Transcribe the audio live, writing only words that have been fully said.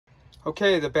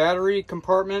Okay, the battery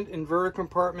compartment, inverter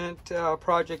compartment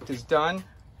project is done.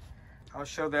 I'll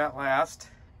show that last.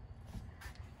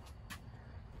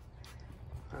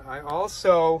 I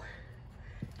also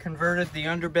converted the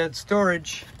underbed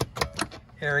storage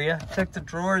area, took the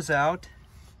drawers out.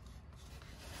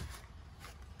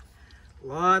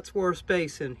 Lots more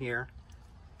space in here.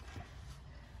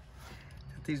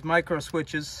 Got these micro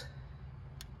switches.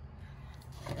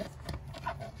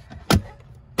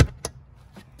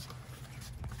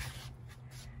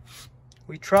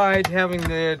 We tried having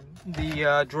the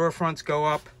drawer fronts go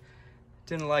up.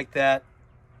 Didn't like that.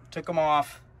 Took them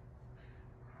off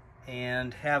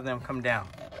and have them come down,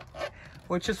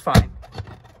 which is fine.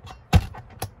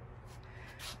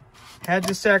 Had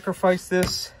to sacrifice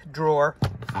this drawer.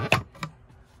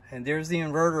 And there's the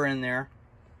inverter in there.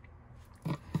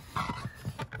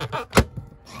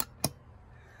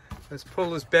 Let's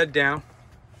pull this bed down.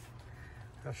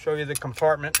 I'll show you the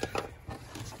compartment.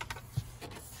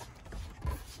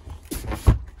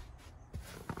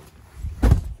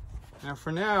 Now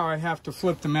for now, I have to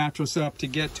flip the mattress up to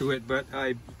get to it, but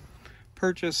I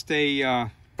purchased a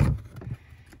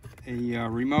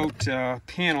remote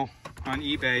panel on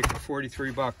eBay for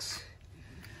 43 bucks,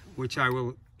 which I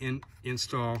will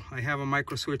install. I have a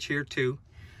micro switch here too.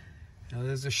 Now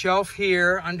there's a shelf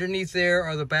here. Underneath there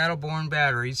are the BattleBorn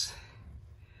batteries.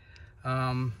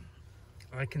 I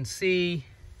can see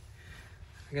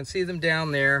them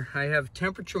down there. I have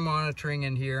temperature monitoring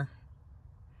in here.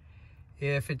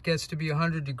 If it gets to be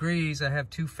 100 degrees, I have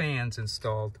 2 fans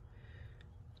installed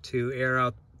to air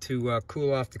out, to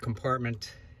cool off the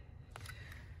compartment.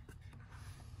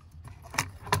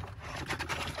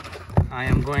 I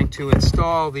am going to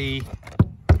install the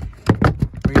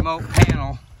remote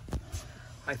panel,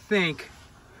 I think,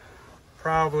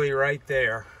 probably right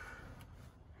there.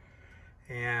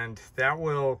 And that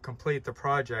will complete the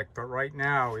project, but right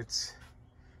now it's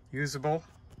usable.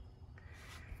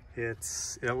 It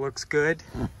looks good.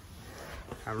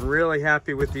 I'm really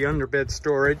happy with the underbed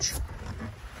storage.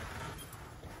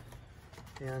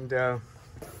 And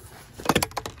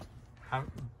I've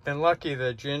been lucky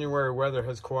that January weather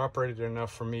has cooperated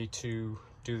enough for me to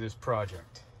do this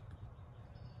project.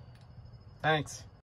 Thanks.